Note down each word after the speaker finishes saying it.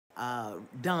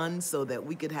done so that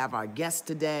we could have our guest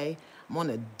today. I'm on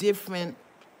a different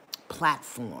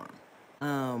platform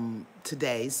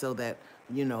today so that,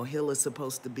 Hill is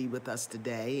supposed to be with us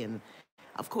today. And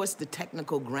of course, the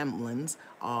technical gremlins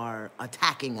are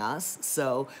attacking us.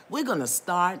 So we're going to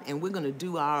start and we're going to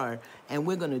do our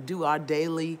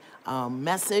daily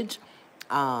message.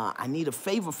 I need a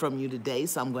favor from you today,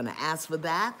 so I'm going to ask for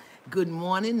that. Good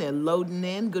morning. They're loading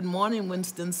in. Good morning,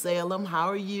 Winston-Salem. How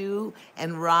are you?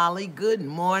 And Raleigh, good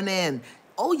morning.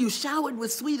 Oh, you showered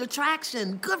with sweet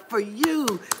attraction. Good for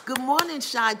you. Good morning,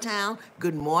 Chi-Town.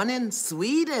 Good morning,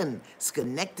 Sweden.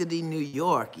 Schenectady, New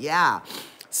York. Yeah.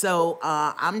 So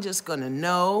I'm just going to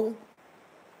know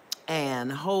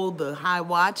and hold the high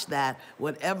watch that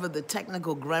whatever the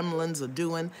technical gremlins are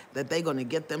doing, that they're going to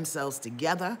get themselves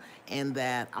together and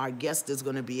that our guest is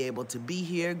going to be able to be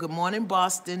here. Good morning,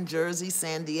 Boston, Jersey,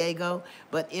 San Diego.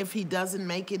 But if he doesn't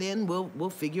make it in, we'll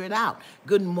figure it out.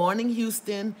 Good morning,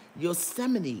 Houston,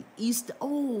 Yosemite, East.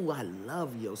 Oh, I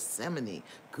love Yosemite.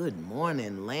 Good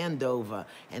morning, Landover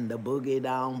and the Boogie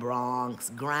Down Bronx.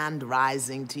 Grand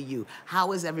rising to you.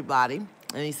 How is everybody?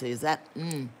 Let me see, is that...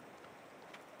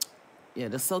 Yeah,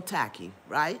 that's so tacky,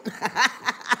 right?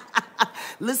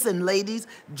 Listen, ladies,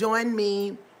 join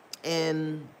me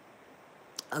in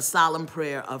a solemn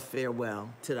prayer of farewell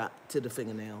to the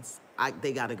fingernails.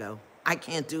 They gotta go. I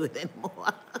can't do it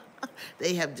anymore.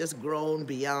 They have just grown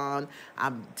beyond.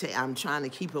 I'm trying to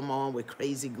keep them on with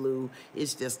crazy glue.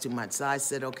 It's just too much. So I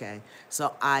said, okay.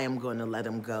 So I am going to let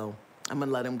them go. I'm going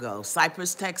to let them go.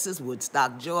 Cypress, Texas,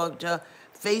 Woodstock, Georgia,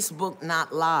 Facebook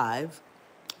not live.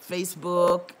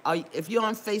 Facebook, if you're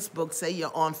on Facebook, say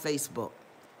you're on Facebook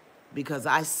because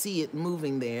I see it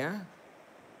moving there.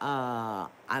 I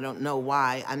don't know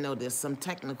why. I know there's some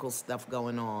technical stuff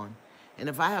going on. And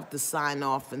if I have to sign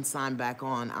off and sign back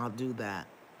on, I'll do that.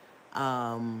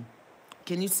 Can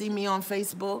you see me on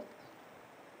Facebook?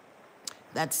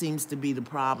 That seems to be the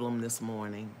problem this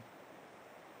morning.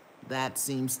 That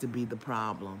seems to be the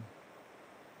problem.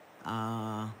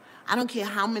 I don't care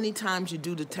how many times you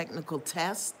do the technical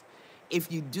test. If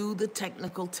you do the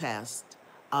technical test,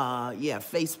 yeah,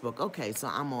 Facebook. Okay, so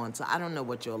I'm on. So I don't know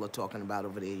what y'all are talking about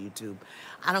over there, YouTube.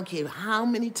 I don't care how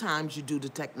many times you do the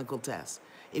technical test.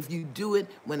 If you do it,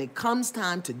 when it comes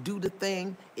time to do the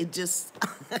thing, it just...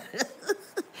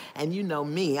 And you know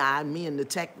me, me and the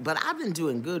tech, but I've been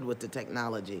doing good with the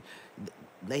technology.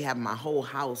 They have my whole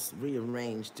house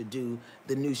rearranged to do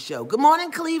the new show. Good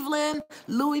morning, Cleveland,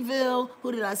 Louisville.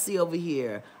 Who did I see over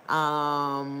here?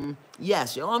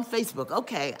 Yes, you're on Facebook.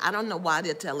 Okay, I don't know why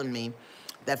they're telling me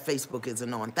that Facebook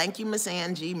isn't on. Thank you, Miss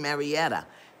Angie Marietta.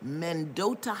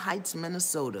 Mendota Heights,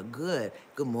 Minnesota. Good.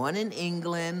 Good morning,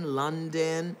 England,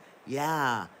 London.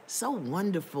 Yeah, so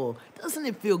wonderful. Doesn't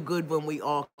it feel good when we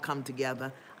all come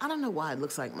together? I don't know why it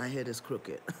looks like my head is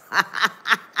crooked.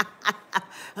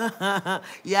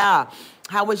 Yeah.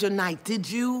 How was your night? Did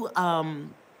you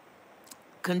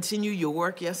continue your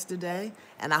work yesterday?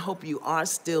 And I hope you are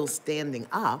still standing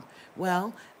up.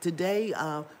 Well, today,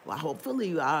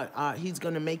 hopefully he's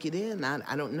going to make it in.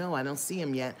 I don't know. I don't see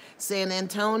him yet. San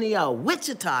Antonio,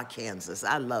 Wichita, Kansas.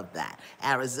 I love that.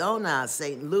 Arizona,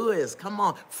 St. Louis. Come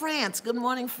on. France. Good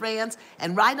morning, France.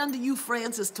 And right under you,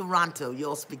 France, is Toronto. You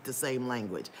all speak the same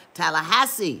language.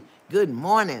 Tallahassee. Good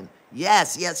morning.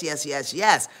 Yes, yes, yes, yes,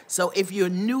 yes. So if you're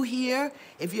new here,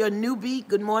 if you're a newbie,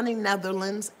 good morning,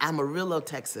 Netherlands, Amarillo,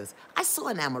 Texas. I saw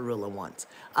an Amarillo once.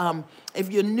 If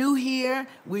you're new here,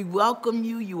 we welcome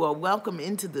you. You are welcome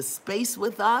into the space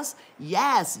with us.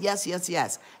 Yes, yes, yes,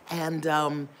 yes.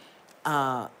 And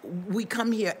we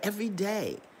come here every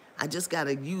day. I just got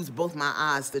to use both my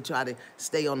eyes to try to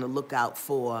stay on the lookout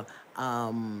for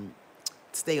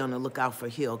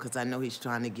Hill, because I know he's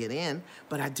trying to get in.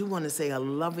 But I do want to say a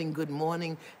loving good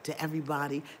morning to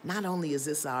everybody. Not only is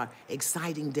this our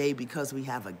exciting day because we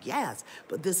have a guest,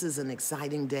 but this is an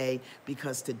exciting day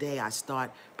because today I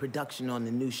start production on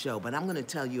the new show. But I'm going to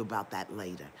tell you about that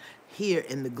later. Here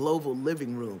in the global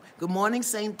living room. Good morning,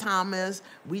 St. Thomas.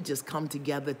 We just come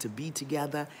together to be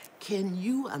together. Can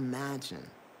you imagine?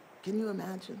 Can you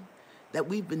imagine that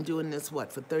we've been doing this,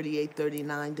 what, for 38,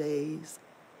 39 days?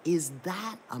 Is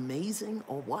that amazing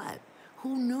or what?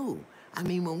 Who knew? I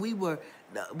mean, when we were,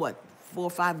 4 or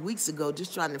 5 weeks ago,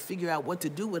 just trying to figure out what to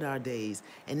do with our days.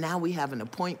 And now we have an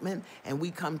appointment and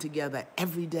we come together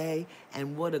every day.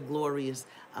 And what a glorious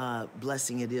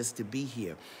blessing it is to be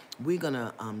here. We're going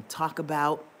to talk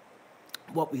about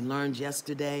what we learned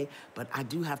yesterday, but I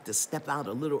do have to step out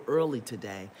a little early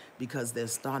today because they're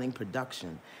starting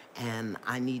production. And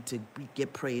I need to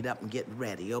get prayed up and get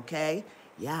ready, okay?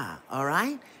 Yeah, all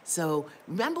right? So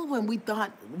remember when we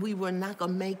thought we were not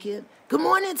going to make it? Good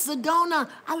morning, Sedona.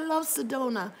 I love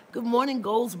Sedona. Good morning,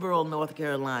 Goldsboro, North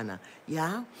Carolina.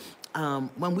 Yeah?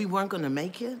 When we weren't going to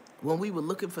make it, when we were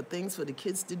looking for things for the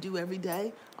kids to do every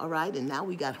day, all right? And now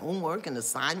we got homework and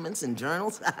assignments and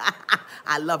journals.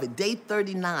 I love it. Day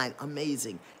 39,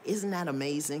 amazing. Isn't that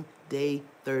amazing? Day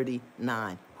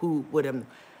 39. Who would have...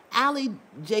 Allie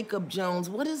Jacob Jones,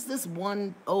 what is this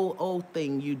 100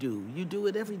 thing you do? You do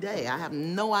it every day. I have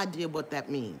no idea what that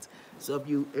means. So if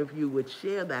you would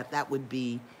share that, that would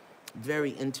be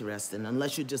very interesting,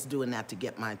 unless you're just doing that to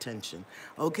get my attention,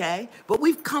 okay? But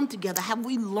we've come together. Have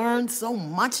we learned so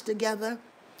much together?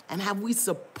 And have we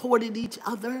supported each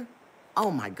other?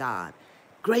 Oh my God.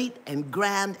 Great and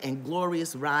grand and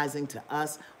glorious rising to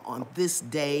us on this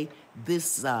day,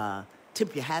 this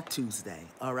Tip Your Hat Tuesday,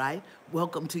 all right?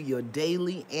 Welcome to your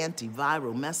daily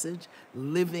antiviral message,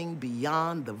 Living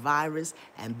Beyond the Virus,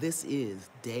 and this is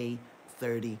day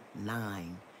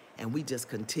 39. And we just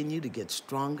continue to get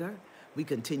stronger, we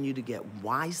continue to get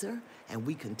wiser, and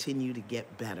we continue to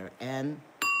get better. And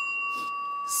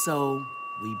so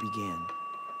we begin.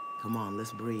 Come on,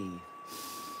 let's breathe.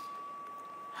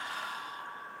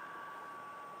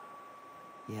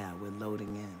 Yeah, we're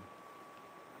loading in.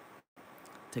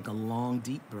 Take a long,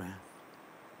 deep breath.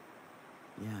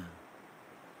 Yeah.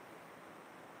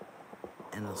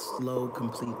 And a slow,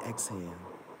 complete exhale.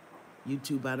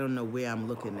 YouTube, I don't know where I'm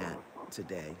looking at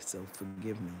today, so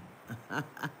forgive me.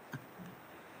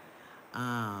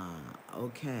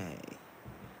 Okay.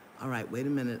 All right, wait a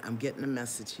minute. I'm getting a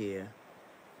message here.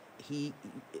 He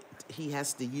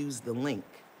has to use the link.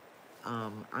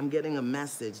 I'm getting a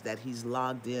message that he's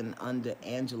logged in under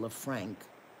Angela Frank,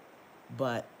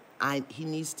 but he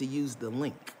needs to use the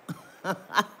link.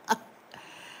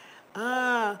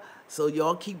 So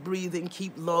y'all keep breathing,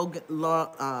 keep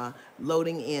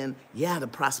loading in. Yeah, the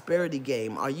prosperity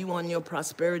game. Are you on your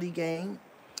prosperity game?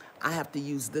 I have to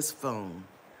use this phone.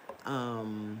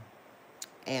 And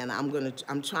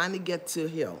I'm trying to get to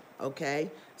Hill,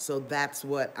 okay? So that's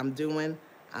what I'm doing.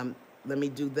 Let me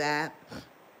do that.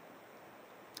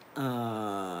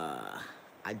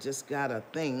 I just got a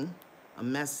thing, a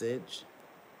message.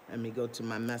 Let me go to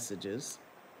my messages.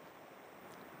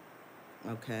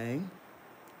 Okay.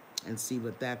 And see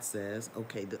what that says.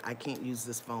 Okay, I can't use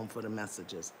this phone for the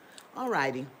messages. All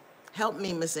righty. Help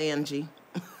me, Miss Angie.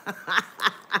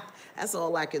 That's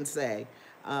all I can say.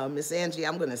 Miss Angie,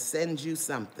 I'm going to send you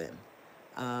something.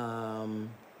 And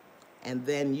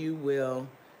then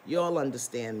you'll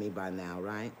understand me by now,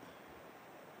 right?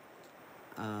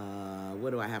 What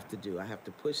do I have to do? I have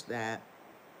to push that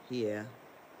here.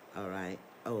 All right.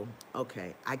 Oh,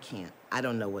 okay. I can't. I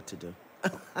don't know what to do.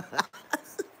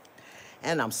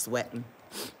 And I'm sweating.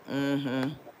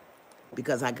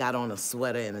 Because I got on a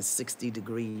sweater and it's 60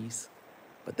 degrees.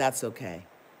 But that's okay.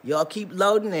 Y'all keep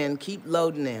loading in. Keep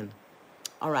loading in.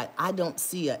 All right. I don't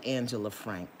see an Angela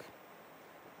Frank.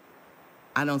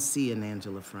 I don't see an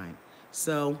Angela Frank.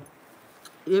 So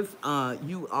if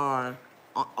you are...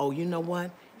 oh, you know what?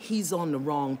 He's on the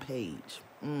wrong page.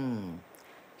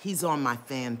 He's on my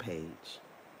fan page.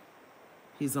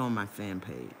 He's on my fan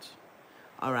page.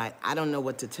 All right, I don't know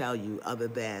what to tell you other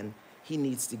than he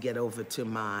needs to get over to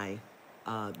my,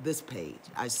 this page.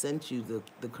 I sent you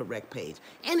the correct page.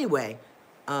 Anyway,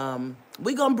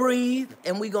 we're gonna breathe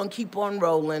and we're gonna keep on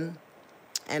rolling.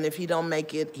 And if he don't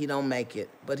make it, he don't make it.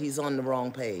 But he's on the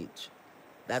wrong page.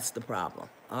 That's the problem.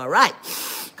 All right,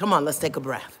 come on, let's take a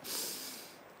breath.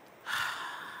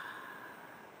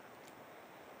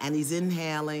 And he's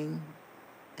inhaling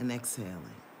and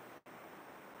exhaling.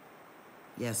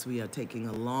 Yes, we are taking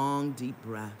a long, deep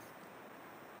breath.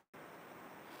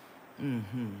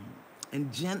 And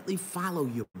gently follow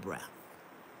your breath.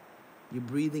 You're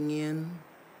breathing in.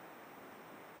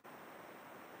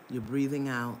 You're breathing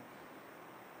out.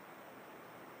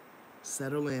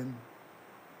 Settle in.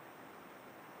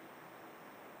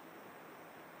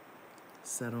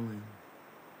 Settle in.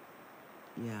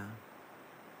 Yeah.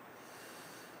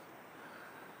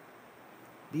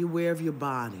 Be aware of your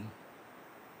body.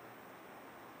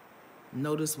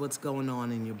 Notice what's going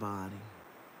on in your body.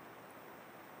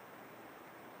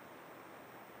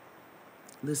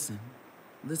 Listen.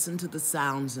 Listen to the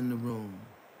sounds in the room.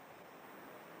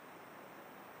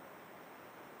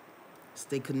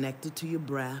 Stay connected to your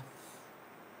breath.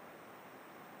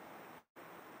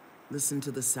 Listen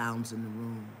to the sounds in the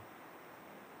room.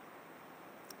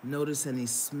 Notice any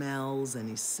smells,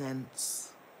 any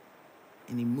scents,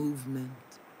 any movement.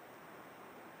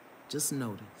 Just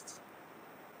notice.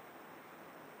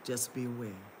 Just be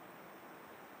aware.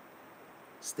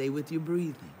 Stay with your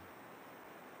breathing.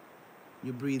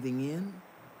 You're breathing in.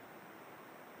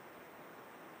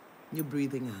 You're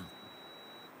breathing out.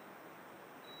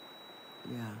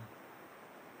 Yeah.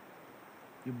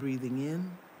 You're breathing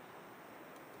in.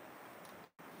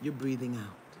 You're breathing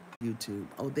out. YouTube.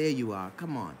 Oh, there you are.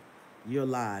 Come on. You're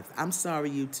live. I'm sorry,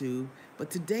 YouTube,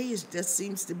 but today is just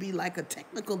seems to be like a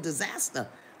technical disaster.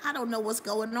 I don't know what's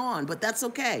going on, but that's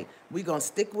okay. We're gonna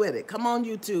stick with it. Come on,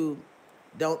 YouTube.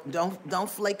 Don't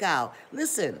flake out.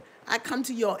 Listen, I come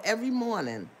to y'all every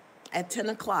morning at 10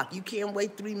 o'clock. You can't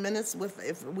wait 3 minutes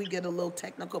if we get a little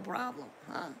technical problem,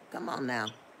 huh? Come on now.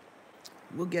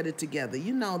 We'll get it together.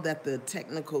 You know that the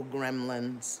technical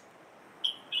gremlins,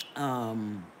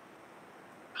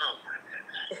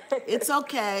 it's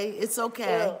okay. It's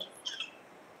okay.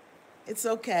 It's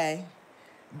okay.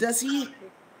 Does he?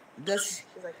 Does? She's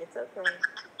like, it's okay.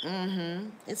 Mm-hmm.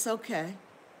 It's okay.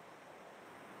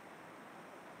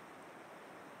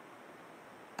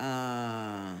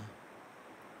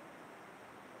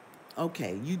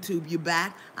 Okay, YouTube, you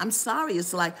back? I'm sorry.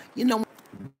 It's like,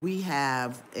 we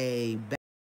have a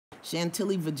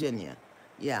Chantilly, Virginia.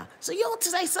 Yeah. So you'll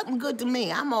say something good to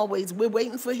me. We're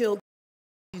waiting for Hill.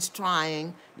 He's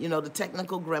trying, the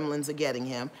technical gremlins are getting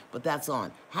him, but that's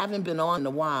on. Haven't been on in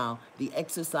a while. The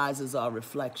exercises are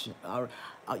reflection.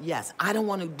 Yes, I don't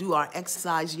want to do our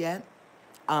exercise yet.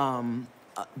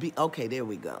 Okay, there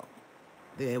we go.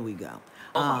 There we go.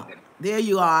 There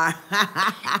you are.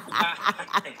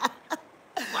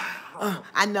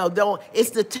 I know. It's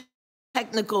the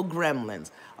technical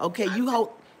gremlins. Okay, you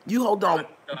hold on.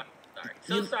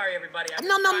 Sorry, everybody.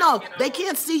 No. They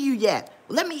can't see you yet.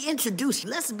 Let me introduce you.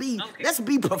 Let's be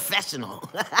professional.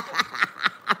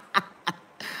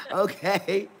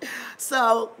 Okay.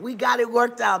 So we got it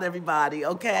worked out, everybody.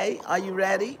 Okay. Are you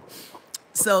ready?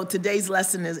 So today's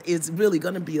lesson is really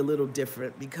going to be a little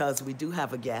different because we do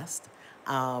have a guest.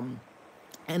 And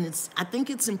I think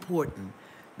it's important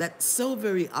that so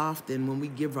very often when we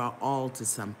give our all to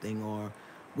something or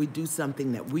we do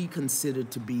something that we consider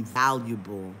to be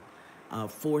valuable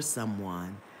for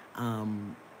someone,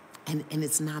 and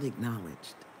it's not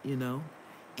acknowledged,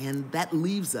 and that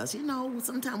leaves us,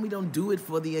 sometimes we don't do it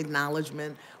for the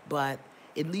acknowledgement, but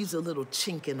it leaves a little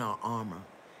chink in our armor.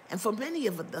 And for many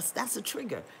of us, that's a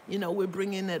trigger. We're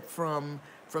bringing it from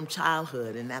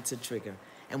childhood, and that's a trigger.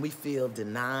 And we feel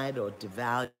denied or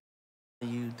devalued.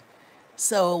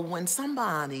 So when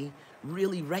somebody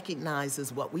really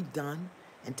recognizes what we've done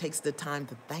and takes the time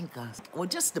to thank us, or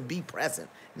just to be present,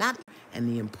 and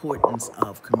the importance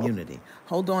of community.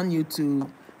 Hold on, YouTube.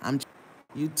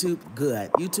 YouTube,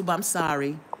 good. YouTube, I'm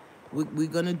sorry. We're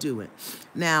going to do it.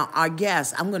 Now, our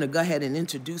guest, I'm going to go ahead and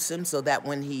introduce him so that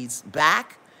when he's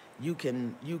back,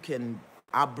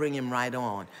 I'll bring him right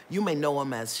on. You may know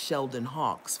him as Sheldon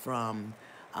Hawkes from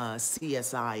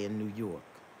CSI in New York,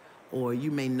 or you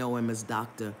may know him as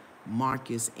Dr.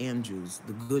 Marcus Andrews,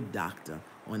 the good doctor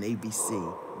on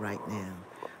ABC right now.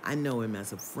 I know him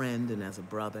as a friend and as a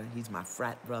brother. He's my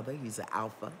frat brother. He's an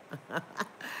alpha.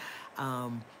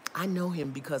 I know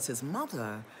him because his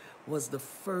mother was the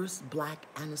first black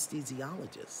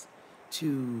anesthesiologist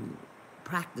to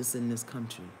practice in this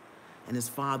country. And his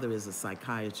father is a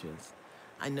psychiatrist.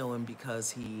 I know him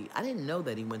because I didn't know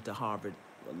that he went to Harvard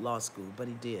Law School, but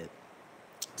he did.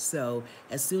 So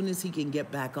as soon as he can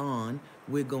get back on,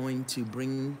 we're going to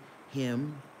bring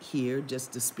him here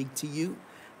just to speak to you.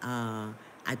 I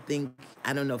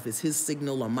don't know if it's his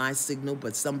signal or my signal,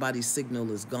 but somebody's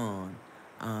signal is gone.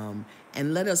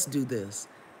 And let us do this.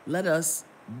 Let us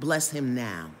bless him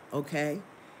now, okay?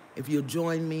 If you'll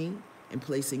join me in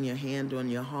placing your hand on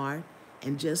your heart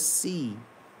and just see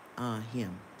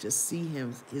him. Just see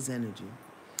his energy.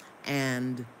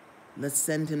 And let's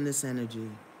send him this energy.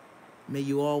 May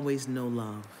you always know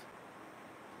love.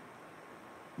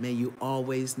 May you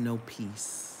always know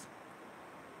peace.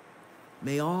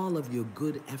 May all of your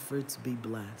good efforts be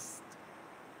blessed.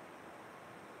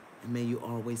 And may you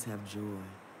always have joy.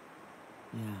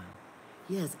 Yeah.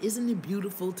 Yes, isn't it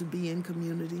beautiful to be in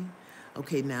community?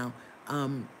 Okay, now,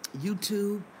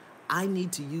 YouTube, I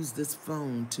need to use this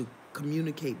phone to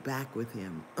communicate back with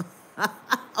him.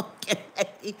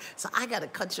 Okay, so I got to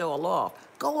cut you all off.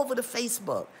 Go over to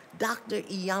Facebook, Dr.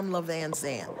 Iyanla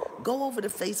Vanzant. Go over to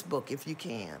Facebook if you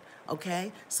can,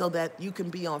 okay? So that you can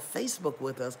be on Facebook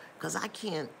with us, because I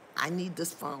need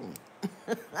this phone.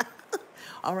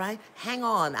 All right, hang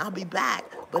on, I'll be back.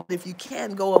 But if you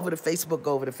can go over to Facebook,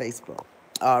 go over to Facebook.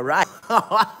 All right.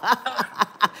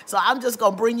 So I'm just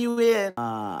going to bring you in.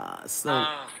 I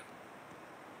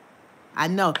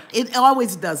know. It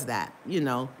always does that,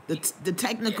 the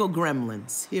technical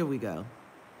gremlins. Here we go.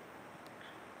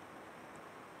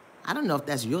 I don't know if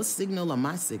that's your signal or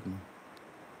my signal.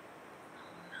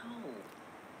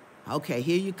 Okay,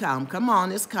 here you come. Come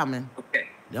on, it's coming. Okay.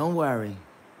 Don't worry.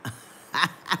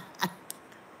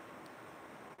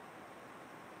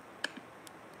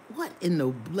 What in the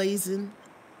blazing?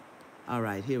 All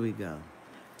right, here we go.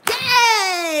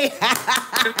 Yay!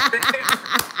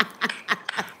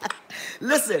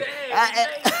 Listen,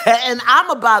 and I'm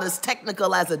about as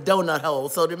technical as a donut hole,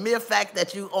 so the mere fact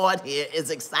that you on here is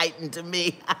exciting to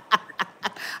me.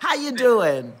 How you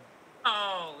doing?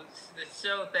 Oh,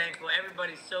 so thankful.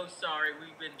 Everybody's so sorry.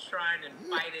 We've been trying and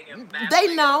fighting and battling.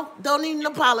 They know. Don't even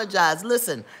apologize.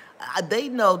 Listen, they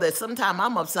know that sometimes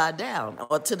I'm upside down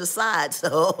or to the side.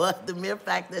 So the mere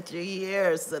fact that you're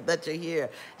here, so that you're here,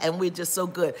 and we're just so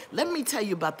good. Let me tell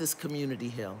you about this community,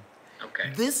 Hill.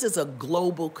 Okay. This is a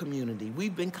global community.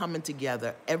 We've been coming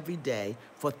together every day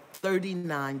for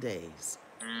 39 days.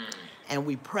 And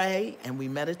we pray and we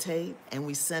meditate and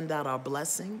we send out our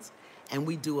blessings and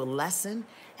we do a lesson.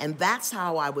 And that's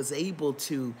how I was able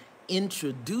to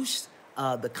introduce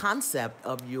the concept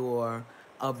of your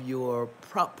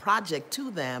project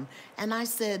to them. And I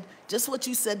said, just what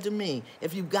you said to me,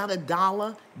 if you've got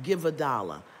 $1, give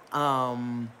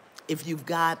 $1. If you've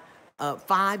got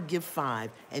 5, give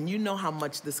 5. And you know how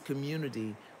much this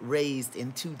community raised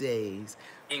in 2 days.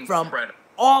 Incredible. From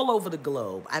all over the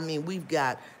globe. I mean, we've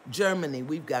got Germany,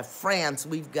 we've got France,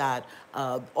 we've got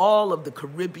all of the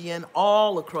Caribbean,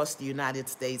 all across the United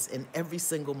States, and every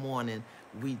single morning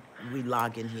we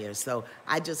log in here. So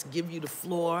I just give you the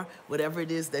floor, whatever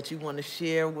it is that you want to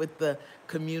share with the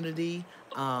community.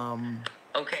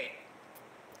 Okay.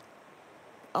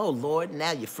 Oh, Lord,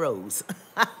 now you froze.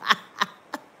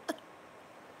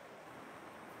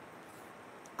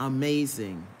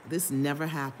 Amazing. This never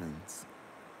happens.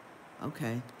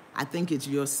 Okay. I think it's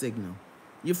your signal.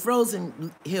 You're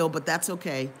frozen, Hill, but that's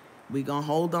okay. We're going to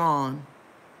hold on.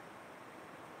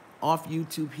 Off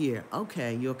YouTube here.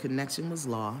 Okay, your connection was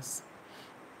lost.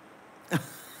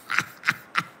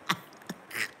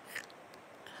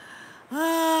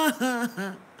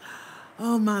 Oh,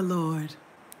 my Lord.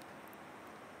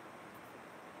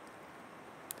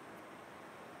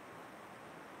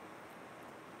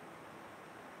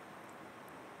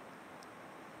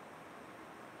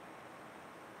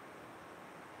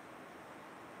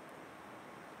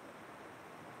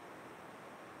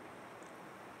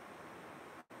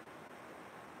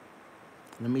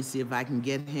 Let me see if I can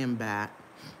get him back.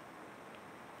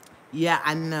 Yeah,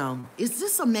 I know. Is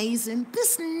this amazing?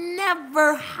 This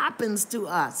never happens to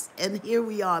us. And here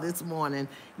we are this morning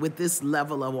with this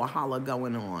level of wahala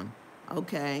going on.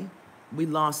 Okay, we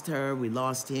lost her, we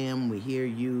lost him, we hear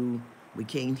you, we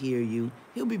can't hear you.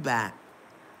 He'll be back.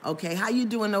 Okay, how you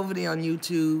doing over there on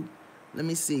YouTube? Let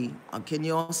me see. Can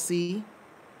you all see?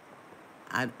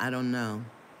 I don't know.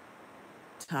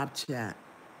 Top chat.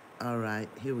 All right,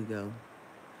 here we go.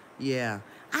 Yeah,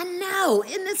 I know.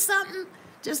 Isn't it something?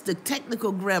 Just the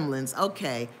technical gremlins.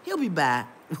 Okay, he'll be back.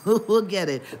 We'll get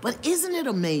it. But isn't it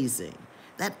amazing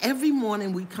that every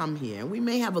morning we come here, and we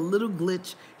may have a little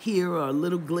glitch here or a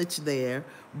little glitch there,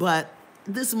 but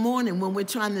this morning when we're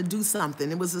trying to do something,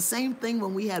 it was the same thing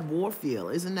when we had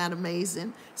Warfield. Isn't that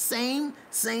amazing? Same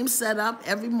setup.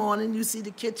 Every morning you see the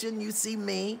kitchen, you see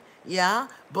me. Yeah,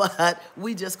 but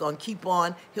we just gonna keep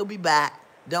on. He'll be back.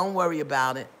 Don't worry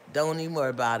about it. Don't even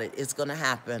worry about it. It's going to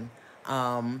happen.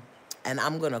 And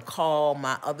I'm going to call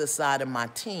my other side of my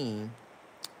team.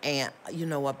 And you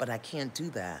know what? But I can't do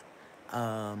that.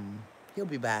 He'll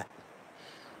be back.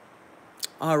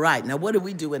 All right. Now, what do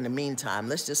we do in the meantime?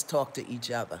 Let's just talk to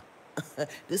each other.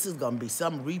 This is going to be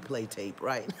some replay tape,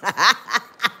 right?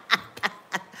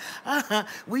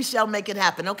 We shall make it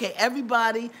happen. Okay,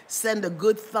 everybody send a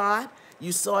good thought.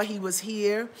 You saw he was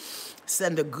here.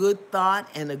 Send a good thought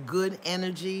and a good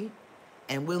energy,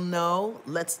 and we'll know.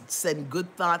 Let's send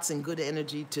good thoughts and good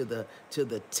energy to the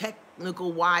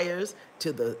technical wires,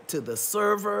 to the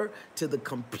server, to the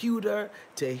computer,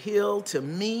 to Hill, to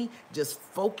me. Just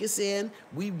focus in.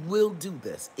 We will do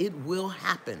this. It will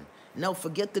happen. No,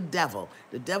 forget the devil.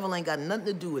 The devil ain't got nothing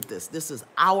to do with this. This is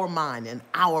our mind and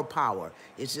our power.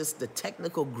 It's just the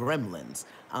technical gremlins,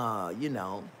 you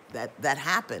know, that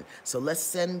happen. So let's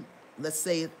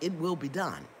say it will be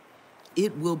done.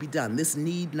 It will be done. This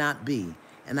need not be.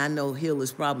 And I know Hill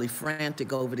is probably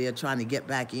frantic over there trying to get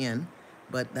back in,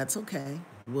 but that's okay.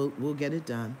 We'll get it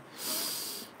done.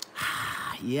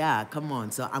 Yeah, come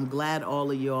on. So I'm glad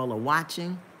all of y'all are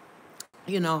watching.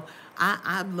 You know,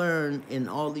 I've learned in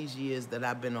all these years that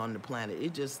I've been on the planet,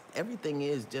 everything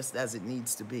is just as it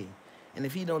needs to be. And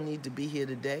if he don't need to be here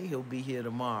today, he'll be here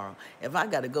tomorrow. If I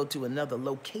got to go to another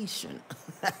location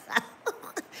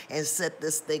and set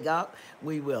this thing up,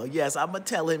 we will. Yes, I'm going to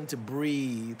tell him to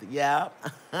breathe, yeah?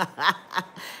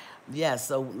 Yeah,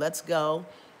 so let's go.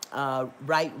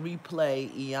 Right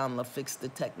replay, Iyanla, fix the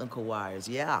technical wires.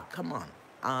 Yeah, come on.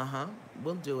 Uh-huh,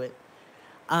 we'll do it.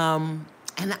 And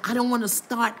I don't want to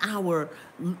start our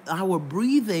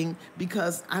breathing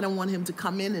because I don't want him to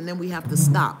come in and then we have to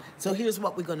stop. So here's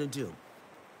what we're going to do.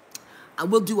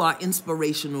 We'll do our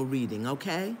inspirational reading,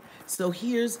 okay? So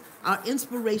here's our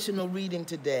inspirational reading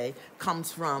today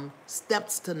comes from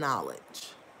Steps to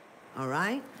Knowledge. All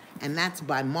right? And that's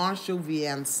by Marshall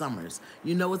V.N. Summers.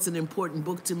 You know it's an important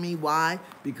book to me. Why?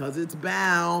 Because it's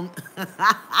bound.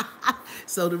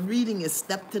 So the reading is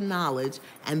Step to Knowledge,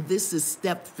 and this is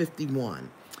Step 51.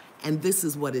 And this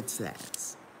is what it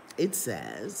says. It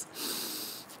says,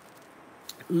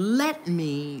 let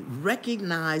me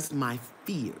recognize my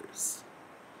fears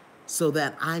so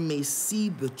that I may see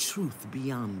the truth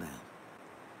beyond them.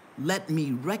 Let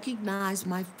me recognize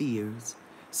my fears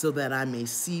so that I may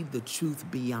see the truth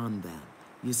beyond them.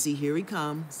 You see, here he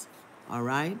comes. All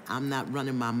right? I'm not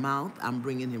running my mouth. I'm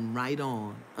bringing him right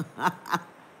on.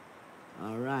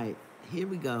 All right. Here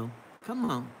we go. Come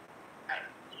on.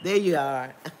 There you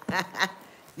are.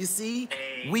 You see?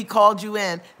 Hey. We called you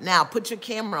in. Now, put your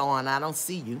camera on. I don't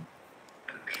see you.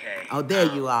 Okay. Oh,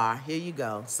 there you are. Here you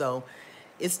go. So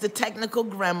it's the technical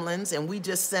gremlins, and we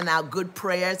just sent out good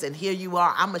prayers, and here you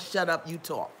are. I'm going to shut up. You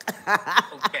talk.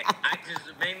 Okay.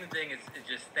 The main thing is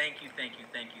just thank you.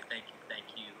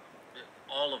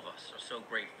 All of us are so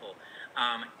grateful.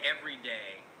 Every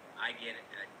day I get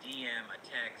a DM, a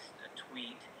text, a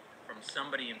tweet from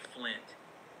somebody in Flint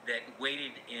that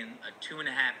waited in a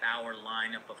 2.5-hour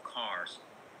lineup of cars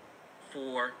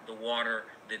for the water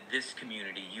that this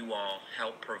community, you all,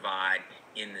 help provide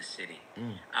in the city.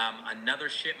 Another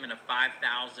shipment of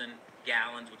 5,000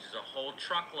 gallons, which is a whole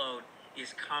truckload,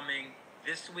 is coming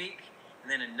this week. And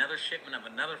then another shipment of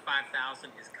another 5,000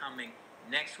 is coming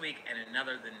next week, and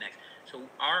another the next. So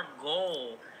our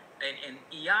goal, and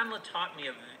Iyanla taught me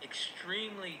an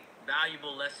extremely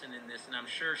valuable lesson in this, and I'm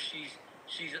sure she's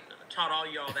taught all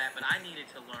y'all that, but I needed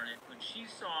to learn it. When she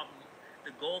saw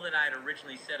the goal that I had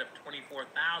originally set of 24,000,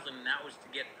 and that was to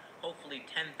get hopefully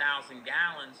 10,000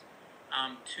 gallons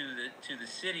to the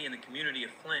city and the community of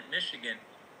Flint, Michigan,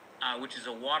 which is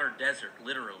a water desert,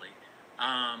 literally,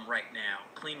 right now,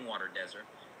 clean water desert.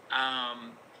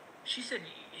 She said,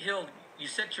 Hill, you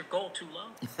set your goal too low.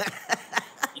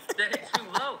 You set it too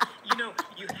low. You know,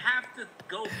 you have to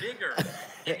go bigger.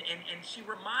 And she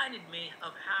reminded me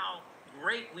of how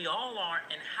great we all are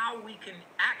and how we can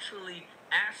actually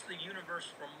ask the universe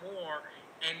for more.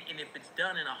 And if it's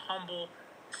done in a humble,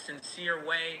 sincere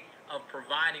way of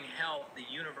providing help, the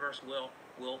universe will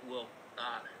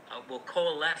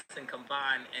coalesce and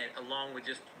combine, along with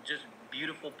just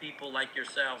beautiful people like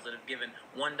yourselves that have given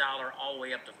 $1 all the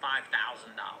way up to $5,000.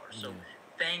 So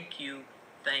thank you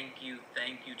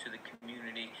to the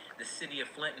community. The city of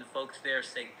Flint and folks there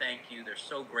say thank you. They're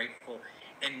so grateful,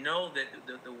 and know that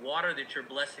the water that you're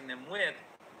blessing them with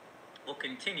will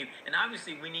continue. And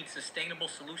obviously we need sustainable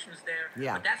solutions there.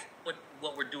 Yeah. But that's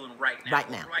what we're doing right now. Right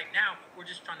now we're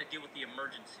just trying to deal with the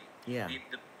emergency. Yeah.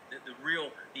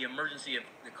 The emergency of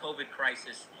the COVID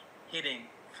crisis hitting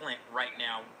Flint right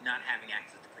now, not having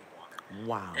access to clean water.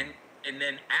 Wow. And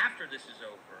then after this is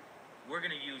over, we're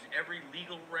going to use every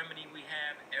legal remedy we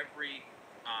have, every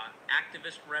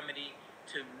activist remedy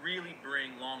to really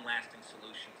bring long-lasting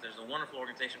solutions. There's a wonderful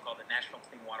organization called the National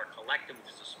Clean Water Collective,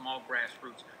 which is a small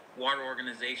grassroots water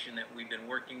organization that we've been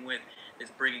working with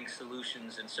that's bringing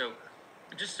solutions. And so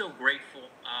I'm just so grateful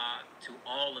to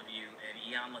all of you. And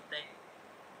Iyanla, thank you.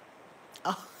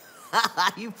 Oh,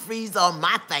 you freeze on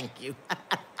my thank you.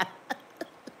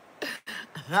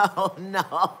 Oh,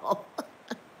 no.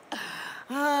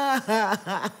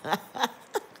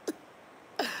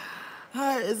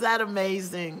 Is that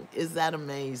amazing? Is that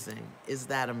amazing? Is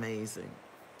that amazing?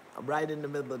 Right in the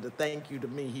middle of the thank you to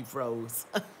me, he froze.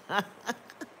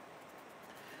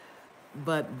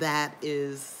 But that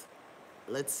is,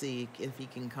 let's see if he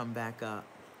can come back up.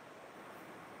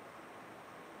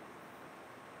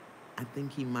 I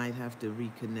think he might have to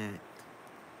reconnect.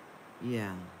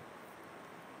 Yeah.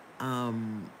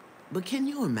 But can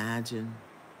you imagine?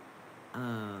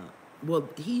 Well,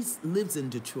 he lives in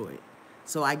Detroit,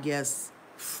 so I guess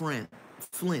Flint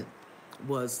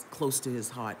was close to his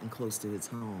heart and close to his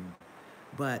home.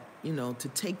 But, you know, to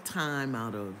take time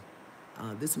out of,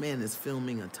 this man is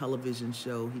filming a television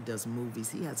show, he does movies,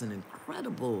 he has an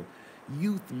incredible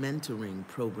youth mentoring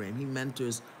program. He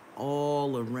mentors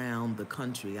all around the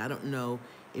country. I don't know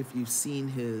if you've seen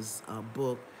his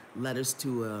book, Letters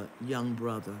to a Young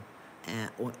Brother,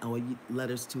 or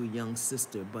Letters to a Young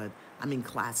Sister, but I mean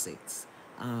classics.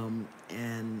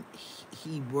 and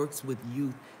he works with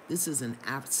youth. This is a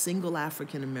single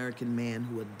African American man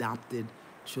who adopted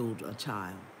a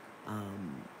child.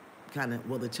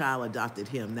 Well, the child adopted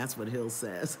him. That's what Hill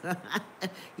says.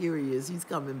 Here he is. He's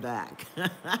coming back.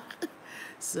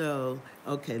 So,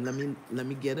 okay, let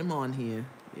me get him on here.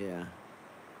 Yeah.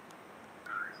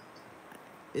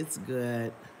 It's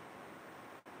good.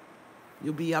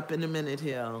 You'll be up in a minute,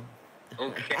 Hill.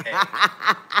 Okay.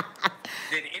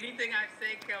 Did anything I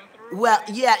say come through? Well,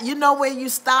 yeah, you know where you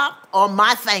stop? On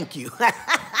my thank you.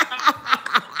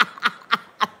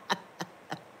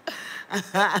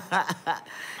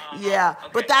 Yeah, okay.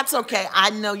 but that's okay. I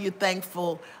know you're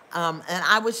thankful. And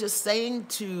I was just saying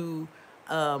to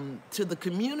the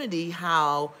community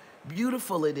how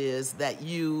beautiful it is that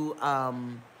you,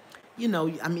 you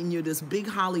know, I mean, you're this big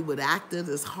Hollywood actor,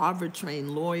 this Harvard-trained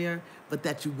lawyer, but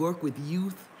that you work with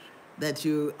youth, that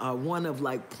you are one of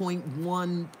like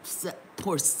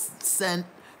 0.1%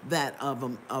 that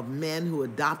of men who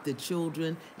adopted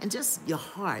children, and just your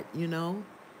heart, you know,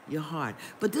 your heart.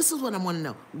 But this is what I want to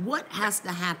know. What has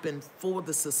to happen for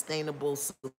the sustainable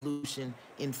solution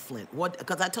in Flint? What?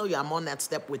 Because I told you I'm on that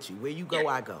step with you. Where you go,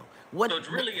 I go. So it's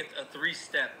really a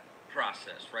three-step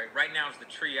process, right? Right now it's the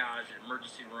triage,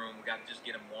 emergency room. We got to just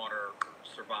get them water,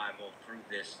 survival through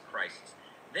this crisis.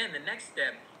 Then the next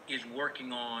step is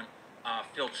working on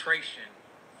filtration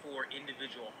for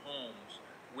individual homes,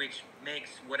 which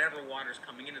makes whatever water is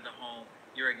coming into the home,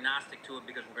 you're agnostic to it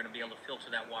because we're going to be able to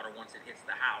filter that water once it hits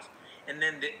the house. And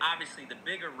then obviously the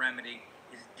bigger remedy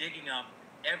is digging up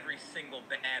every single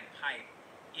bad pipe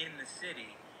in the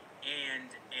city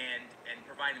and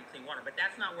providing clean water. But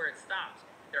that's not where it stops.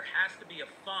 There has to be a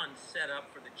fund set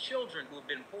up for the children who have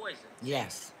been poisoned.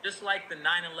 Yes. Just like the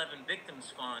 9/11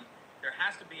 Victims Fund, there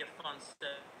has to be a fund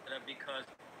set up because,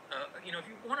 you know, if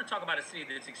you want to talk about a city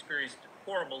that's experienced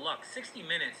horrible luck, 60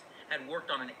 Minutes had worked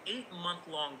on an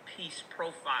 8-month-long piece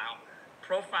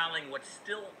profiling what's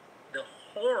still the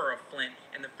horror of Flint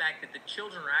and the fact that the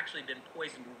children are actually been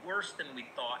poisoned worse than we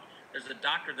thought. There's a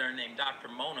doctor there named Dr.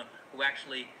 Mona who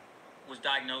actually was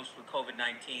diagnosed with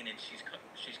COVID-19, and she's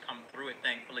come through it,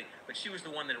 thankfully. But she was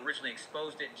the one that originally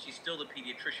exposed it, and she's still the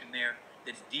pediatrician there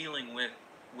that's dealing with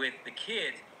the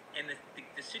kids. And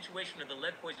the situation of the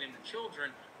lead poisoning in the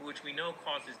children, which we know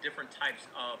causes different types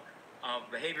of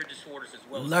behavior disorders as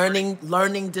well as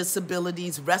learning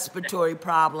disabilities, respiratory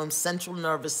problems, central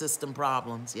nervous system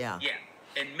problems. Yeah. Yeah,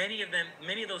 and many of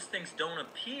those things don't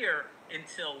appear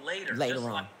until later. Later Just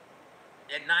on. Like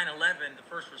at 9/11, the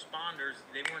first responders,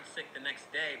 they weren't sick the next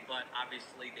day, but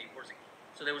obviously they were sick.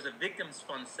 So there was a victims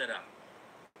fund set up.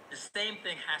 The same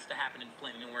thing has to happen in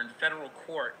Flint, and we're in federal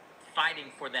court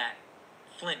fighting for that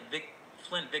Flint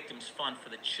Victims Fund for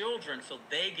the children, so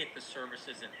they get the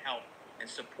services and help and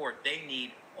support they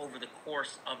need over the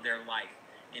course of their life,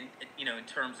 in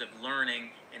terms of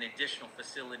learning and additional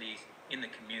facilities in the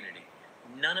community.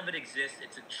 None of it exists.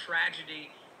 It's a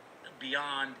tragedy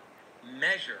beyond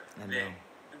measure. That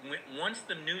once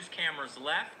the news cameras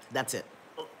left, that's it.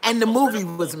 And the movie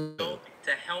was made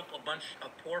to help a bunch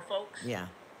of poor folks. Yeah.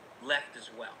 Left as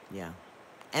well. Yeah.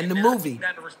 And the movie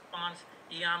got a response,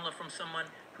 Iyanla, from someone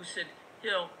who said,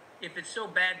 Hill, if it's so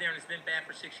bad there and it's been bad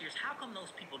for 6 years, how come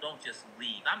those people don't just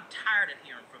leave? I'm tired of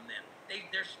hearing from them.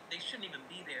 They shouldn't even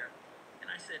be there.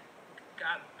 And I said,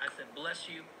 God, bless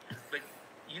you, but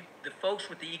the folks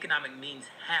with the economic means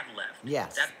have left.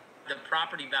 Yes. The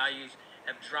property values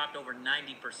have dropped over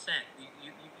 90%.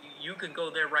 You can go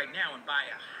there right now and buy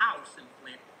a house in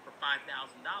Flint for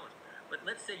 $5,000. But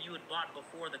let's say you had bought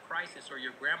before the crisis, or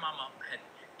your grandmama had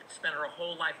spent her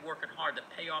whole life working hard to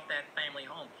pay off that family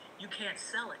home. You can't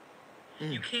sell it.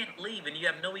 You can't leave, and you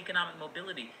have no economic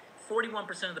mobility.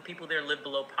 41% of the people there live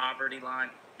below poverty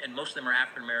line, and most of them are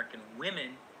African American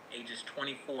women, ages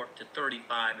 24 to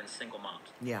 35, and single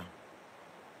moms. Yeah.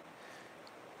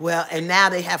 Well, and now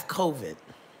they have COVID.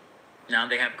 Now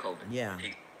they have COVID. Yeah.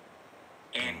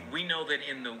 And we know that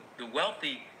in the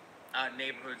wealthy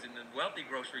neighborhoods, in the wealthy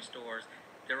grocery stores,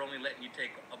 they're only letting you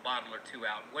take a bottle or two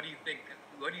out. What do you think?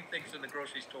 What do you think's in the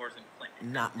grocery stores in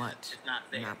Flint? Not much. It's not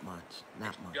there. Not much.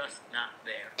 Not much. Just not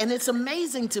there. And it's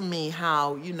amazing to me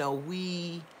how,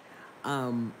 we,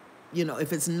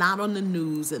 if it's not on the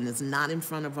news and it's not in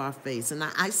front of our face, and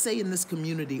I say in this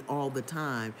community all the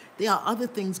time, there are other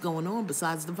things going on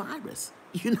besides the virus.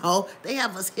 They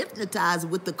have us hypnotized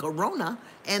with the corona,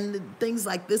 and things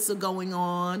like this are going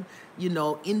on.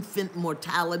 Infant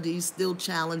mortality still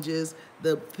challenges.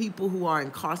 The people who are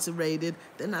incarcerated,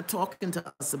 they're not talking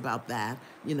to us about that.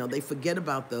 They forget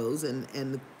about those, and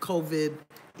the COVID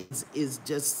is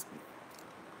just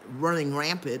running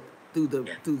rampant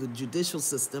Yeah. through the judicial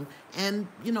system, and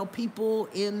you know, people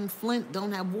in Flint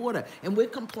don't have water, and we're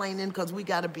complaining because we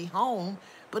got to be home,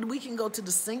 but we can go to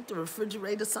the sink, the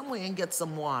refrigerator, somewhere and get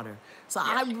some water. So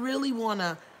Yes. I really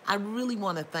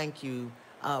wanna thank you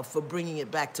for bringing it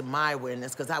back to my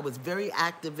awareness, because I was very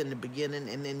active in the beginning,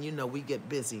 and then you know we get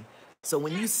busy. So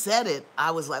when you said it,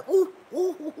 I was like, ooh,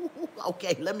 ooh, ooh, ooh, ooh,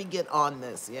 okay, let me get on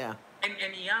this. Yeah. And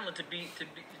Iyanla, to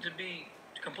be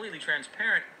completely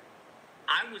transparent,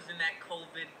 I was in that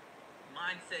COVID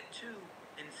mindset too,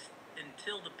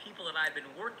 until the people that I've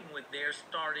been working with there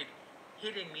started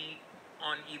hitting me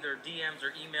on either DMs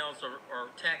or emails or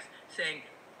text saying,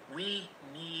 "We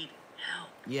need help.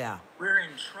 Yeah. We're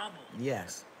in trouble."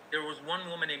 Yes. There was one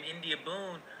woman named India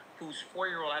Boone whose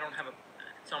 4-year-old, I don't have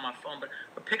it's on my phone, but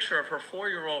a picture of her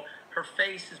 4-year-old, her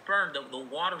face is burned. The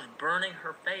water's burning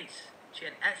her face. She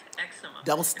had eczema.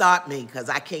 Don't start me, because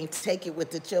I can't take it with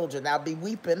the children. I'll be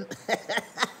weeping.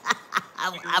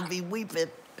 I'll be weeping.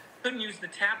 Couldn't use the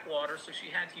tap water, so she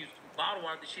had to use bottled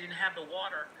water. She didn't have the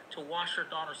water to wash her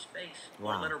daughter's face or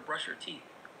Wow. let her brush her teeth.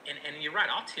 And you're right,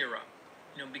 I'll tear up,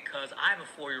 because I have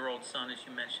a 4-year-old son, as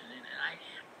you mentioned,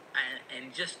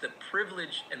 and just the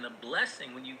privilege and the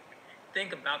blessing when you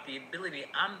think about the ability.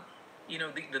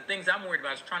 The things I'm worried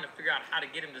about is trying to figure out how to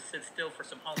get him to sit still for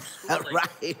some homeschooling,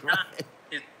 Right, not right.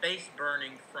 his face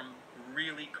burning from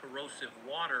really corrosive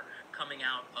water coming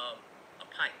out of a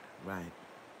pipe. Right.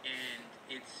 And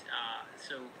it's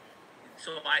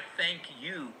so I thank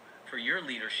you for your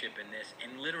leadership in this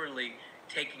and literally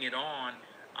taking it on,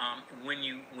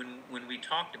 when we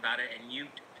talked about it, and you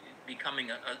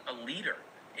becoming a leader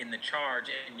in the charge,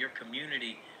 and your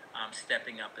community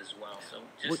stepping up as well. So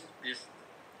just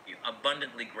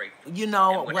abundantly grateful. You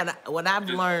know, And what I've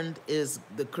learned is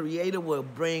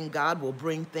God will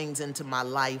bring things into my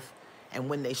life, and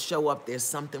when they show up, there's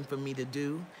something for me to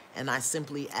do, and I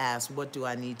simply ask, what do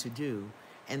I need to do?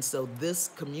 And so this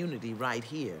community right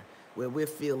here, where we're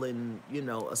feeling,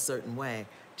 a certain way,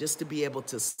 just to be able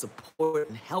to support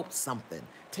and help something,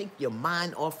 take your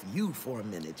mind off you for a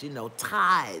minute,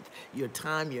 tithe your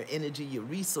time, your energy, your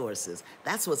resources.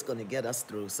 That's what's going to get us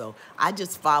through. So I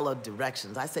just follow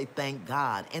directions. I say thank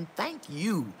God and thank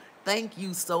you. Thank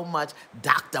you so much,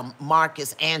 Dr.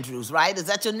 Marcus Andrews, right? Is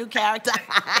that your new character?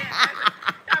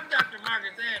 I'm Dr.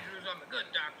 Marcus Andrews. I'm a good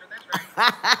doctor. That's right.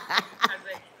 I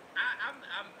say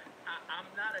I'm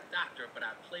not a doctor, but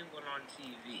I play one on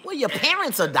TV. Well, your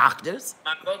parents are doctors.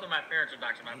 Both of my parents are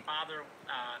doctors. My father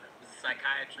was a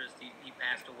psychiatrist. He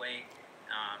passed away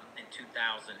in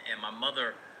 2000, and my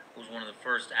mother was one of the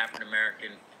first African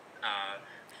American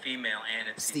female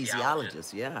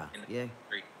anesthesiologists. Yeah, in the yeah.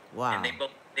 country. Wow. And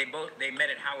they met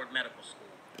at Howard Medical School.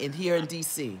 Here in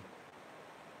D.C.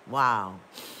 Wow.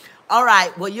 All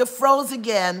right, well, you're froze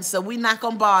again, so we're not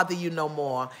going to bother you no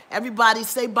more. Everybody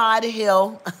say bye to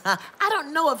Hill. I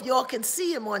don't know if y'all can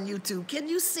see him on YouTube. Can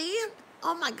you see him?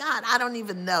 Oh, my God, I don't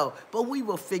even know, but we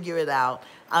will figure it out.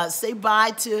 Say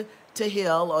bye to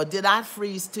Hill, or did I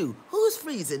freeze too? Who's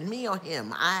freezing, me or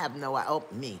him? I have no idea. Oh,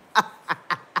 me.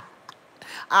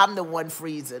 I'm the one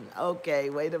freezing. Okay,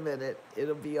 wait a minute.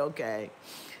 It'll be okay.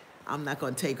 I'm not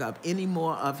going to take up any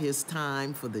more of his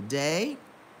time for the day.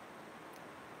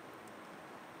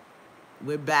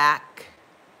 We're back.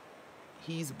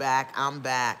 He's back. I'm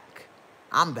back.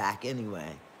 I'm back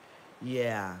anyway.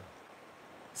 Yeah.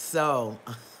 So,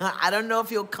 I don't know if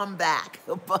he'll come back,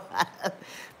 but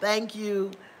thank you,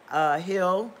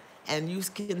 Hill. And you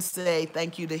can say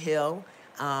thank you to Hill.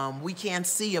 We can't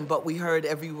see him, but we heard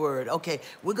every word. Okay,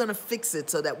 we're going to fix it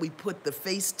so that we put the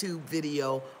FaceTube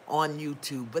video on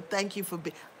YouTube. But thank you for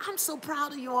being... I'm so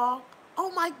proud of you all. Oh,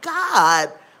 my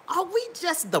God. Are we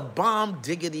just the bomb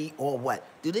diggity or what?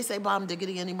 Do they say bomb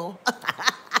diggity anymore?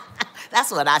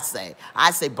 That's what I say.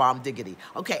 I say bomb diggity.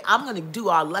 Okay, I'm going to do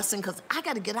our lesson because I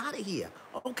got to get out of here.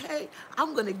 Okay?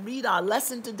 I'm going to read our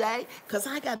lesson today because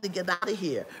I got to get out of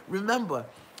here. Remember,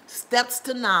 steps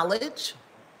to knowledge.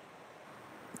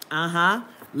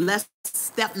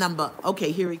 Step number.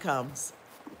 Okay, here he comes.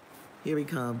 Here he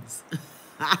comes.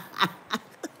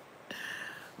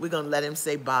 We're going to let him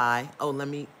say bye. Oh, let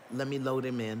me load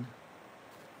him in.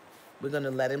 We're going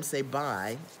to let him say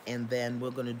bye, and then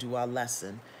we're going to do our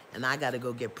lesson. And I got to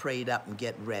go get prayed up and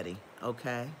get ready,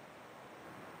 okay?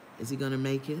 Is he going to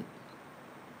make it?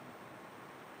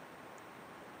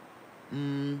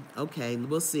 Okay,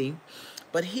 we'll see.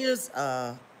 But here's,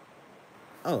 oh,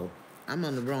 I'm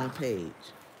on the wrong page.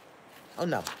 Oh,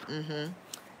 no.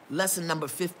 Lesson number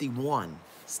 51,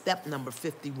 step number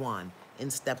 51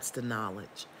 in Steps to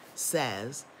Knowledge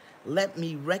says, let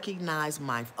me recognize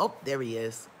my... Oh, there he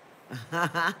is.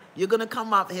 You're going to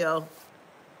come up, Hill.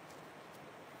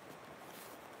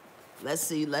 Let's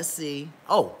see, let's see.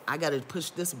 Oh, I got to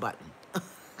push this button.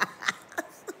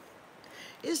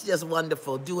 It's just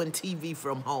wonderful doing TV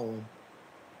from home.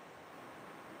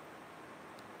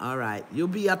 All right, you'll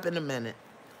be up in a minute.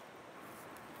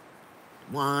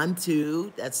 1,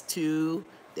 2, that's 2.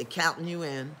 They're counting you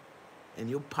in, and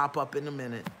you'll pop up in a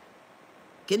minute.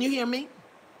 Can you hear me?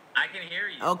 I can hear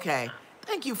you. Okay.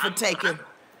 Thank you for taking.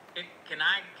 Can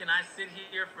I sit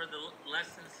here for the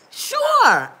lessons?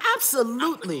 Sure,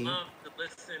 absolutely. I would love to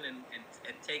listen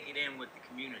and take it in with the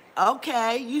community.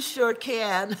 Okay, you sure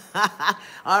can.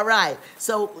 All right.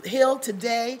 So, Hill,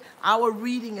 today our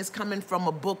reading is coming from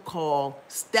a book called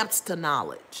Steps to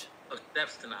Knowledge. Oh,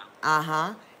 Steps to Knowledge.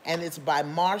 Uh-huh. And it's by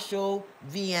Marshall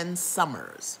V.N.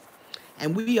 Summers.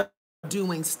 And we are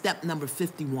doing step number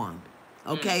 51.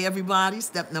 Okay, everybody?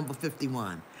 Step number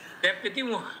 51. Step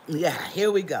 51. Yeah,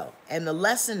 here we go. And the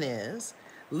lesson is,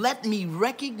 let me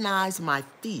recognize my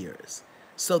fears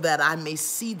so that I may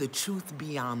see the truth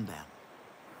beyond them.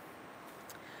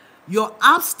 Your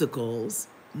obstacles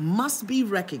must be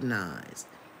recognized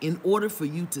in order for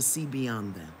you to see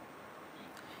beyond them.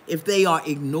 If they are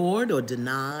ignored or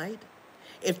denied,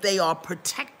 if they are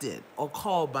protected or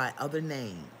called by other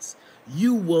names,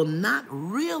 you will not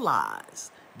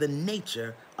realize the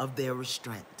nature of their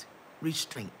restraint.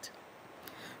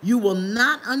 You will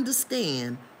not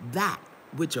understand that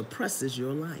which oppresses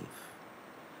your life.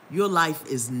 Your life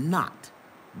is not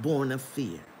born of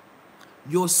fear.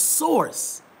 Your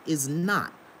source is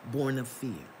not born of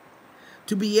fear.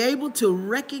 To be able to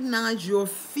recognize your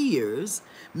fears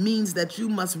means that you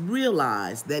must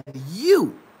realize that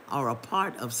you are a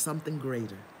part of something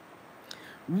greater.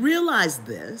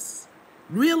 Realizing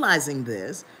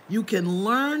this, you can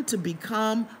learn to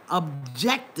become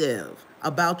objective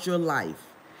about your life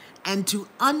and to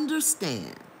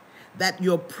understand that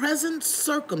your present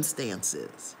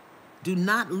circumstances do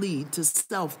not lead to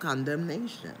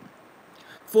self-condemnation.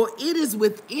 For it is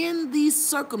within these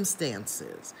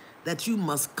circumstances that you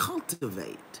must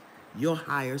cultivate your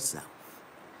higher self.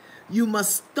 You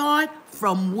must start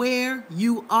from where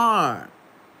you are.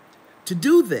 To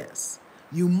do this,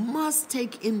 you must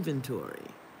take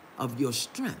inventory of your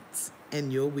strengths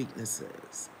and your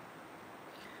weaknesses.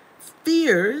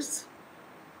 Fears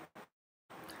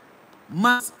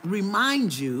must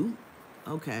remind you,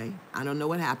 okay, I don't know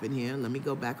what happened here. Let me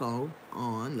go back on.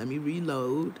 Let me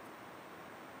reload.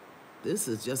 This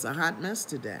is just a hot mess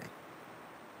today.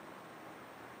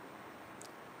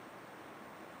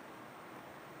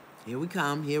 Here we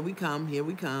come.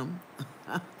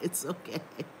 It's okay.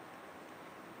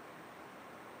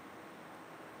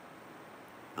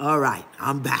 All right,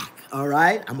 I'm back. All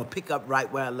right, I'm going to pick up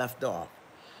right where I left off.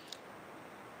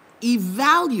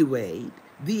 Evaluate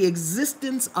the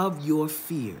existence of your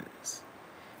fears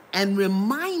and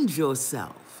remind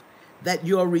yourself that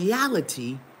your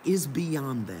reality is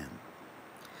beyond them,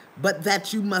 but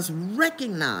that you must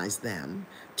recognize them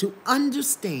to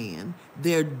understand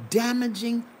their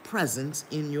damaging presence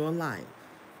in your life.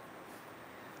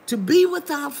 To be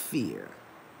without fear,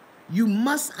 you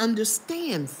must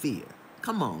understand fear.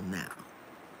 Come on now.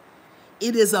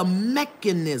 It is a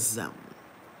mechanism.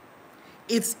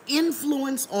 Its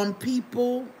influence on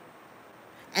people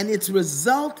and its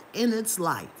result in its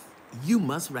life, you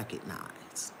must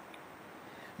recognize.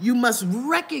 You must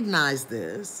recognize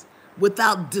this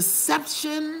without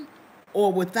deception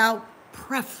or without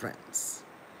preference.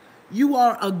 You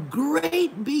are a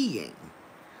great being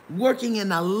working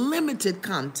in a limited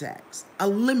context, a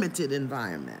limited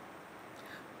environment.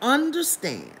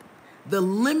 Understand the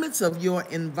limits of your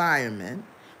environment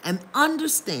and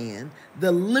understand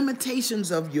the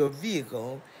limitations of your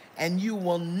vehicle, and you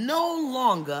will no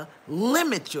longer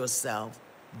limit yourself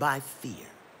by fear.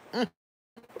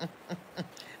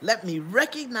 Let me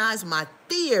recognize my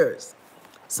fears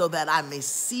so that I may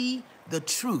see the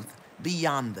truth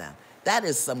beyond them. That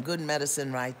is some good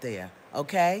medicine right there,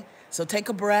 okay? So take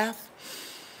a breath.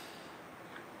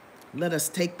 Let us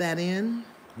take that in.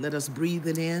 Let us breathe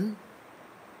it in.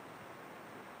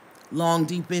 Long,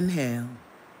 deep inhale.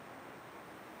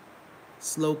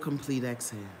 Slow, complete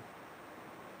exhale.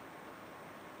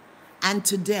 And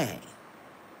today,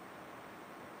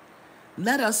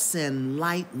 let us send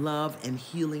light, love, and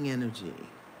healing energy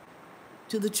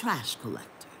to the trash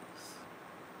collectors,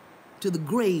 to the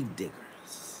grave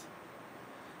diggers,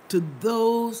 to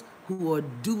those who are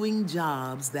doing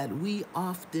jobs that we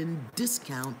often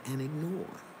discount and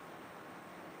ignore.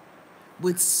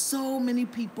 With so many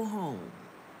people home,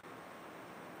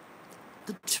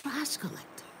 the trash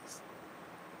collectors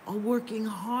are working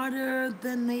harder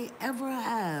than they ever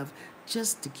have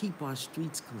just to keep our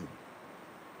streets clean.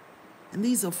 And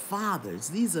these are fathers,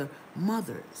 these are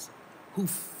mothers who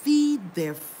feed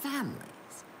their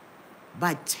families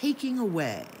by taking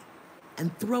away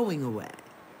and throwing away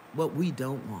what we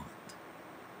don't want.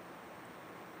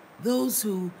 Those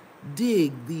who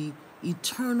dig the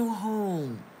eternal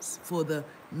homes for the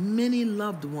many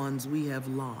loved ones we have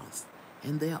lost.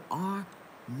 And there are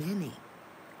many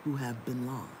who have been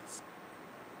lost.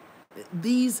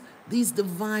 These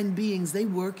divine beings, they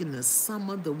work in the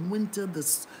summer, the winter, the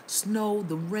snow,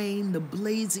 the rain, the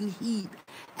blazing heat.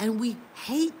 And we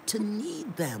hate to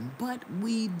need them, but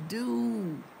we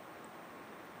do.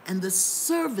 And the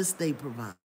service they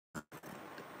provide,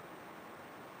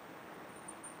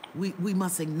 we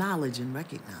must acknowledge and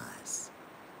recognize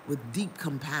with deep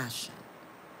compassion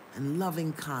and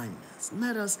loving kindness.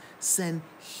 Let us send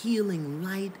healing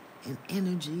light and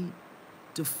energy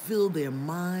to fill their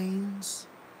minds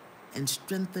and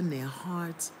strengthen their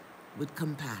hearts with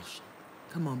compassion.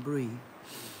 Come on, breathe.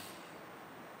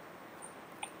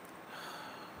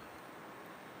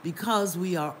 Because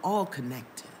we are all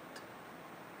connected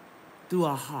through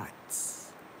our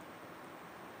hearts.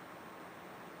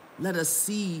 Let us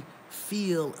see,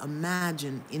 feel,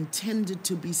 imagine, intended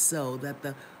to be so, that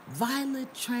the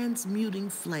violet transmuting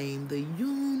flame, the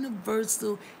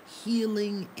universal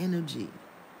healing energy,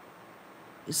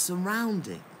 is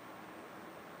surrounding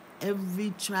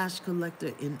every trash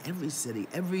collector in every city,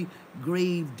 every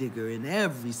grave digger in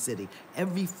every city,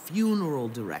 every funeral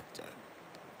director.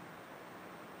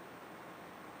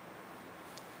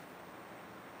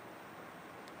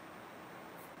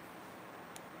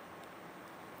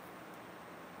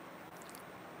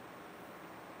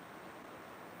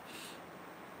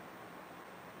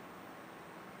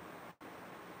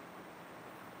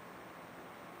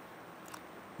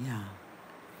 Yeah.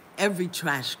 Every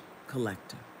trash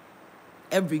collector,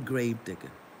 every grave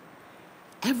digger,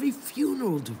 every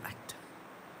funeral director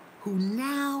who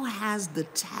now has the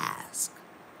task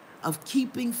of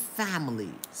keeping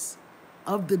families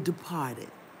of the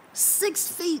departed 6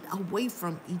 feet away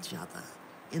from each other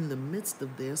in the midst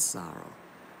of their sorrow.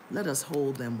 Let us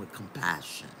hold them with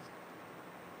compassion.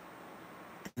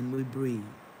 And we breathe.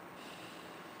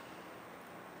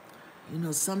 You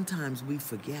know, sometimes we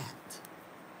forget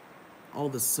all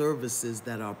the services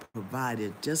that are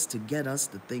provided just to get us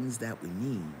the things that we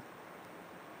need.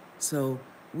 So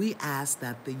we ask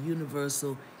that the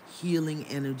universal healing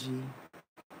energy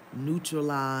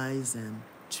neutralize and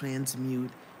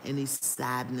transmute any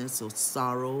sadness or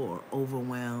sorrow or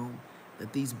overwhelm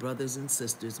that these brothers and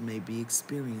sisters may be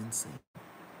experiencing.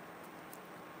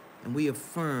 And we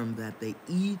affirm that they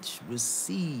each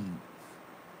receive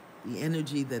the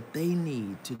energy that they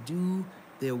need to do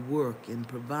their work and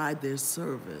provide their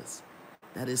service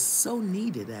that is so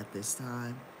needed at this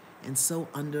time and so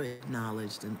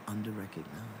under-acknowledged and under-recognized.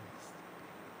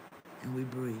 And we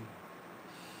breathe.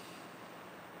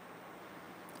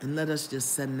 And let us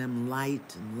just send them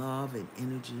light and love and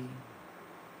energy.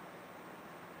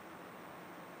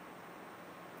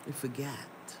 We forget.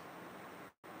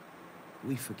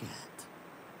 We forget.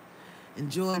 And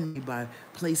join me by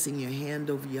placing your hand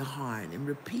over your heart and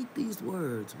repeat these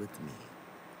words with me,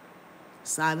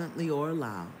 silently or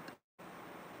aloud,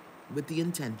 with the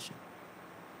intention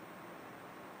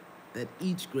that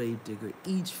each grave digger,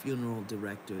 each funeral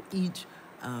director, each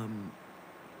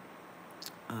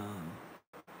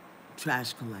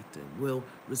trash collector will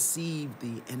receive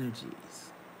the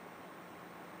energies.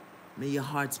 May your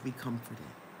hearts be comforted,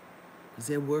 because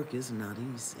their work is not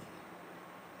easy.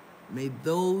 May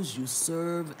those you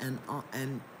serve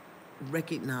and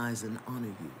recognize and honor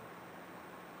you.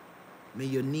 May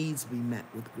your needs be met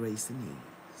with grace and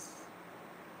ease.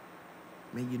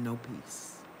 May you know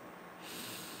peace.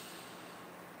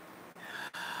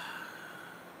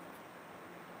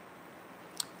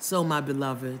 So, my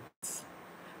beloveds,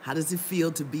 how does it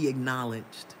feel to be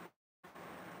acknowledged?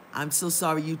 I'm so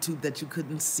sorry, YouTube, that you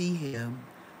couldn't see him,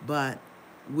 but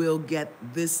we'll get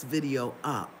this video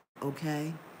up,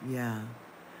 okay? Yeah.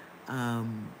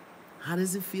 How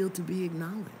does it feel to be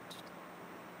acknowledged?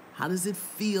 How does it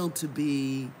feel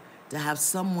to have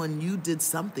someone you did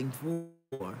something for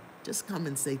just come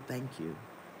and say thank you?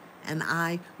 And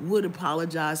I would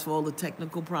apologize for all the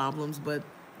technical problems, but,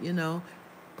 you know,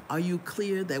 are you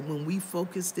clear that when we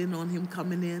focused in on him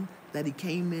coming in, that he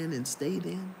came in and stayed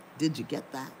in? Did you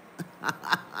get that?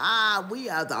 We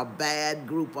are the bad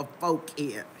group of folk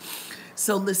here.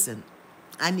 So listen,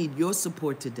 I need your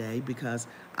support today because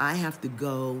I have to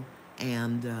go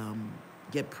and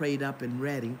get prayed up and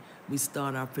ready. We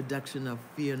start our production of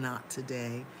Fear Not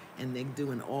today. and they're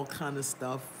doing all kind of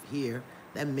stuff here.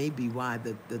 That may be why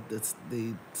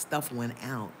the stuff went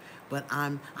out. But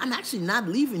I'm actually not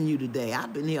leaving you today.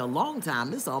 I've been here a long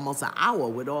time. It's almost an hour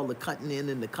with all the cutting in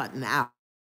and the cutting out.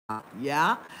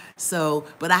 Yeah? So,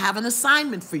 but I have an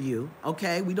assignment for you,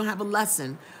 okay? We don't have a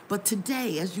lesson. But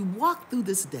today, as you walk through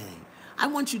this day, I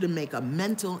want you to make a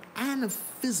mental and a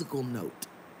physical note.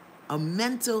 A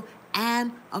mental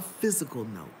and a physical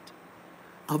note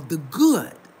of the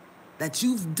good that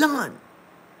you've done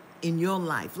in your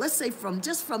life. Let's say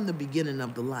just from the beginning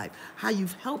of the life, how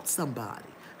you've helped somebody,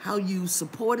 how you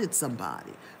supported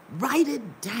somebody. Write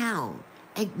it down.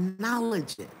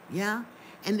 Acknowledge it, yeah?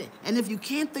 And if you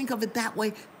can't think of it that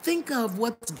way, think of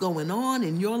what's going on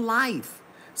in your life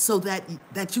so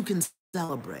that you can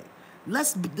celebrate.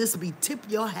 Let this be Tip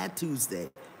Your Hat Tuesday.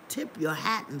 Tip your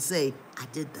hat and say, I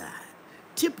did that.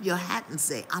 Tip your hat and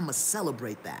say, I'm going to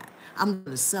celebrate that. I'm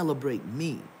going to celebrate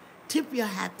me. Tip Your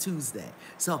Hat Tuesday.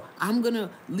 So I'm going to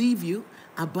leave you,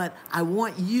 but I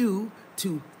want you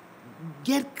to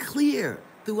get clear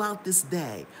throughout this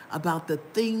day about the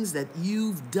things that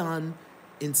you've done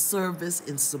in service,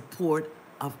 in support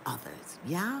of others,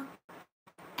 yeah?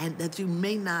 And that you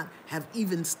may not have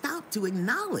even stopped to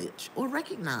acknowledge or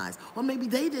recognize. Or maybe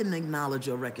they didn't acknowledge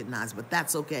or recognize, but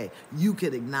that's okay. You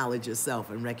could acknowledge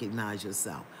yourself and recognize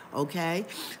yourself, okay?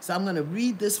 So I'm gonna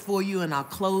read this for you in our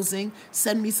closing.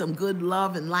 Send me some good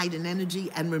love and light and energy.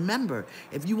 And remember,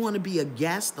 if you wanna be a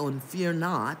guest on Fear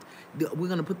Not, we're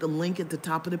gonna put the link at the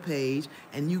top of the page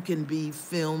and you can be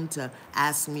filmed to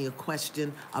ask me a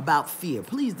question about fear.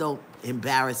 Please don't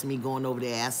embarrass me going over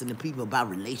there asking the people about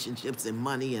relationships and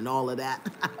money and all of that.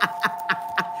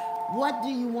 What do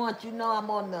you want? You know I'm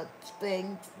on the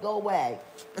thing. Go away.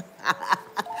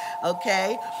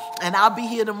 Okay? And I'll be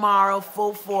here tomorrow,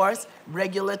 full force,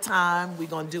 regular time. We're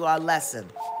going to do our lesson.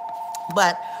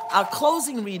 But our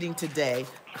closing reading today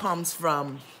comes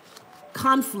from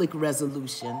Conflict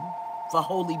Resolution for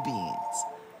Holy Beings.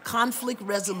 Conflict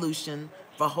Resolution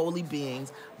for Holy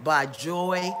Beings by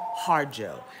Joy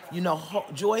Harjo. You know,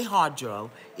 Joy Harjo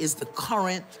is the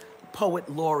current poet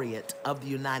laureate of the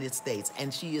United States,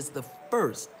 and she is the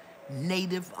first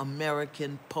Native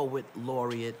American poet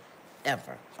laureate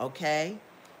ever, okay?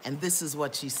 And this is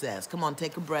what she says. Come on,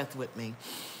 take a breath with me.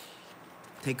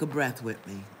 Take a breath with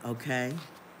me, okay?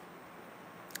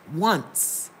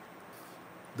 Once,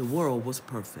 the world was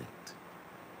perfect,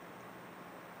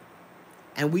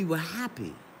 and we were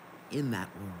happy in that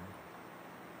world.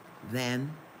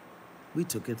 Then, we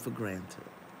took it for granted.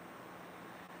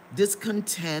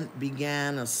 Discontent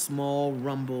began a small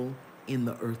rumble in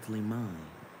the earthly mind.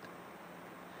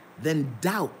 Then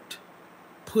doubt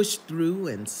pushed through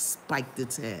and spiked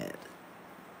its head.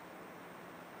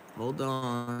 Hold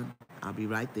on, I'll be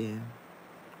right there.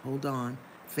 Hold on,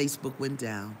 Facebook went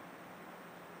down.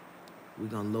 We're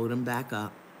gonna load them back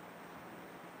up.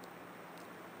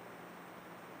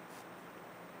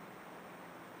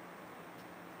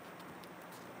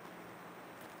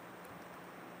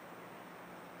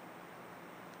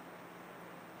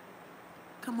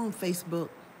 Come on, Facebook.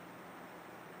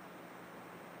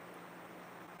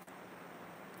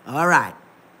 All right.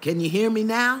 Can you hear me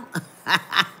now?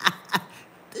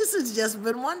 This has just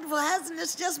been wonderful, hasn't it?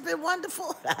 It's just been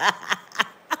wonderful.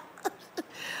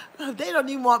 They don't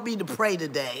even want me to pray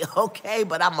today, okay?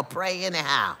 But I'm going to pray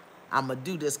anyhow. I'm going to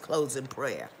do this closing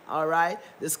prayer, all right?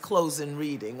 This closing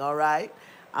reading, all right?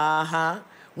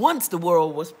 Once the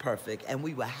world was perfect and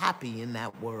we were happy in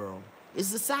that world.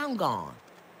 Is the sound gone?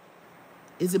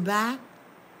 Is it back?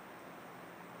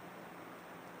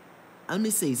 Let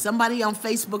me see. Somebody on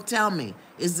Facebook tell me.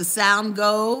 Is the sound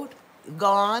gone?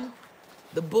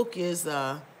 The book is,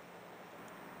 here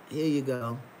you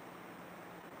go.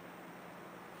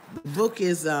 The book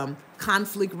is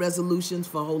Conflict Resolutions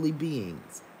for Holy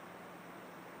Beings.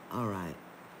 All right.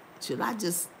 Should I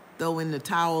just throw in the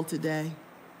towel today?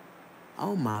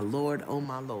 Oh, my Lord. Oh,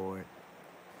 my Lord.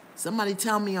 Somebody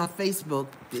tell me on Facebook,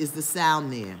 is the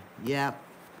sound there? Yep.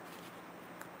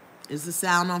 Is the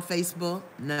sound on Facebook?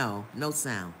 No, no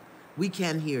sound. We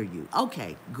can hear you.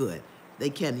 Okay, good. They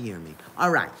can hear me. All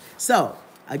right. So,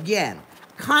 again,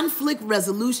 Conflict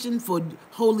Resolution for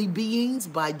Holy Beings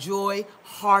by Joy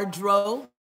Harjo.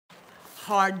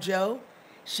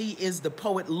 She is the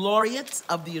poet laureate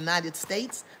of the United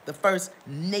States, the first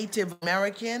Native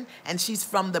American, and she's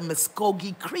from the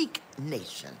Muskogee Creek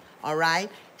Nation. All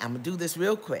right? I'm going to do this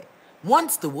real quick.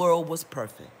 Once the world was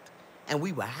perfect, and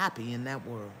we were happy in that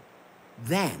world.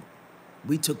 Then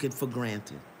we took it for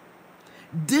granted.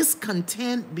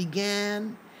 Discontent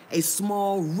began a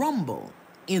small rumble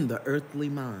in the earthly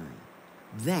mind.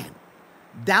 Then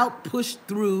Doubt pushed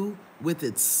through with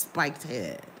its spiked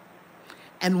head.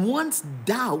 And once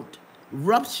doubt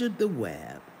ruptured the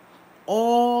web,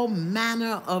 all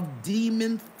manner of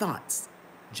demon thoughts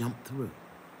jumped through.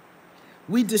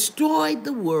 We destroyed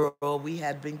the world we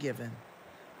had been given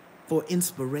for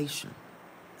inspiration,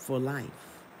 for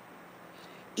life.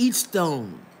 Each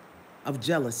stone of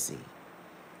jealousy,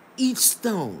 each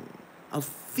stone of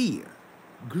fear,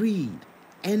 greed,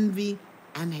 envy,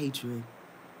 and hatred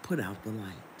put out the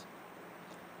light.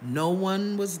 No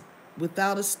one was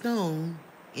without a stone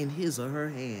in his or her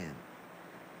hand.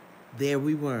 There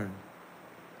we were,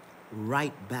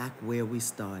 right back where we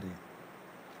started.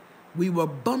 We were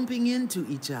bumping into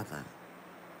each other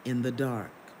in the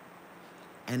dark.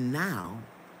 And now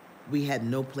we had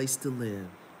no place to live,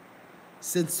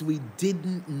 since we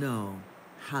didn't know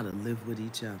how to live with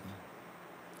each other.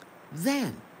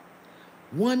 Then,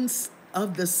 one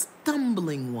of the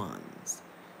stumbling ones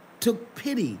took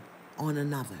pity on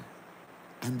another,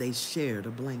 and they shared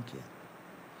a blanket.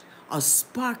 A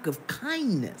spark of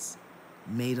kindness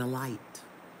made a light.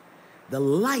 The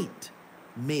light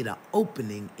made an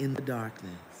opening in the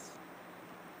darkness.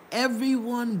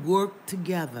 Everyone worked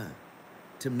together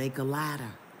to make a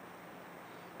ladder.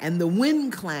 And the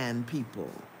Wind Clan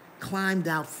people climbed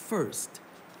out first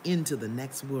into the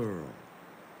next world.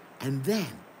 And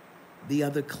then the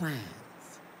other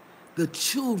clans, the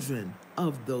children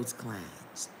of those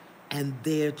clans, and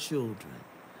their children,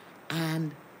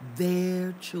 and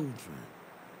their children,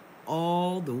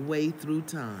 all the way through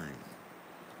time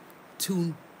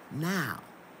to now,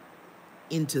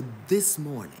 into this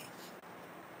morning.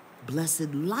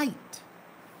 Blessed light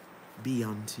be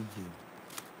unto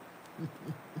you.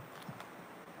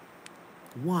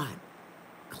 One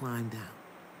climbed out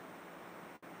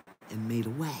and made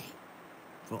a way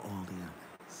for all the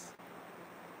others.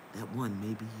 That one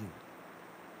may be you.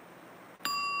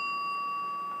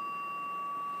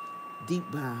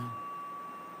 Deep bow.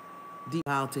 Deep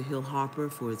bow to Hill Harper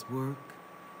for his work.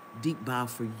 Deep bow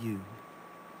for you.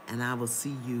 And I will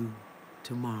see you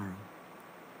tomorrow.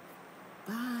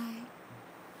 Bye.